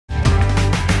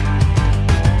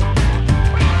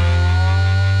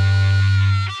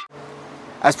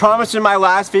As promised in my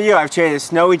last video, I've traded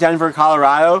snowy Denver,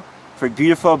 Colorado for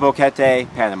beautiful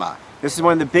Boquete, Panama. This is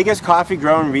one of the biggest coffee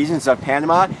growing regions of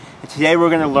Panama, and today we're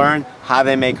going to learn how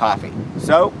they make coffee.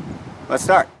 So, let's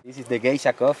start. This is the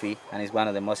geisha coffee, and it's one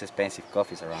of the most expensive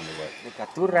coffees around the world. The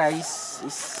caturra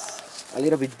is a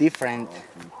little bit different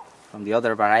from the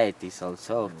other varieties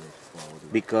also,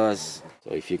 because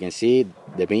so if you can see,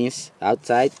 the beans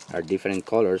outside are different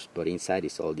colors, but inside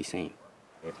it's all the same.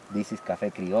 This is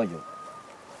café criollo,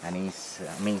 and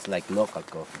it means like local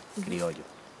coffee, criollo.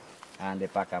 And the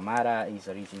pacamara is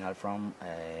original from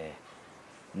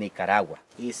Nicaragua.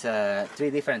 It's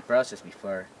three different processes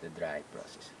before the dry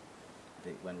process.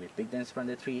 When we pick them from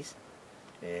the trees,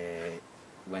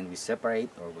 when we separate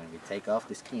or when we take off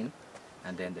the skin,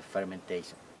 and then the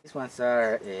fermentation. These ones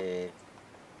are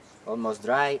almost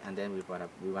dry, and then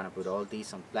we wanna put all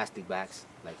these on plastic bags,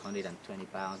 like 120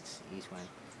 pounds each one,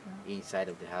 inside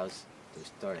of the house to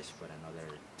storage for another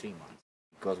 3 months.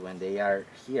 Because when they are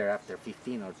here after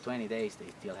 15 or 20 days, they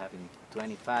still having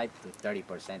 25 to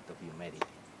 30% of humidity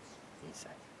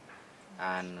inside.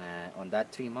 And on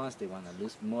that 3 months, they want to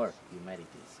lose more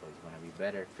humidity, so it's going to be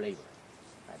better flavor.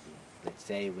 Let's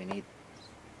say we need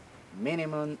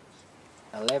minimum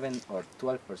 11 or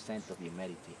 12% of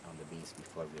humidity on the beans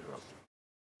before we roast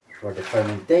it. For the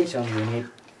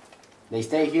fermentation, they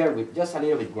stay here with just a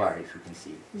little bit water, if you can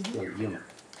see. It's still humid.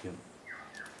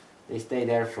 They stay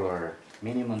there for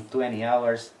minimum 20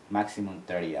 hours, maximum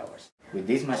 30 hours. With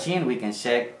this machine, we can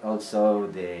check also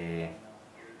the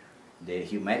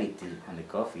humidity on the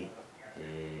coffee,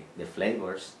 the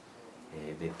flavors,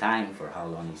 the time for how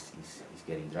long it's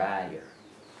getting dry, or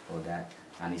all that.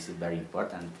 And this is very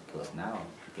important because now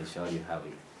we can show you how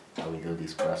we do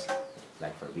this process,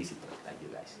 like for visitors like you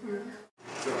guys.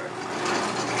 Sure.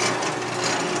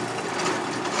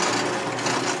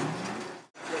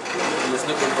 Just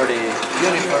looking for the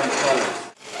uniform colors.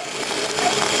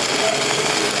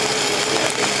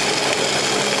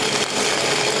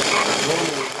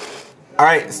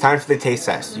 Alright, it's time for the taste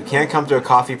test. You can't come to a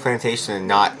coffee plantation and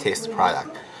not taste the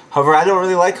product. However, I don't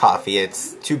really like coffee.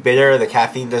 It's too bitter, the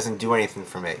caffeine doesn't do anything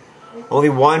for me. Only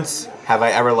once have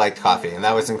I ever liked coffee, and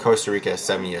that was in Costa Rica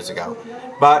 7 years ago.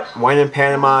 But when in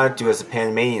Panama, do as the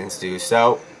Panamanians do,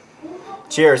 so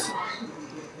cheers!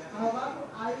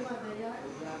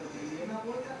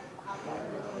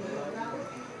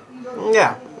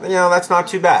 Yeah, that's not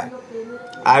too bad.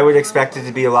 I would expect it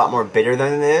to be a lot more bitter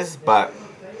than it is, but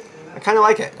I kind of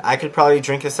like it. I could probably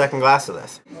drink a second glass of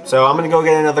this. So I'm going to go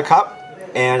get another cup,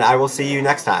 and I will see you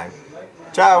next time.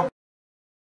 Ciao!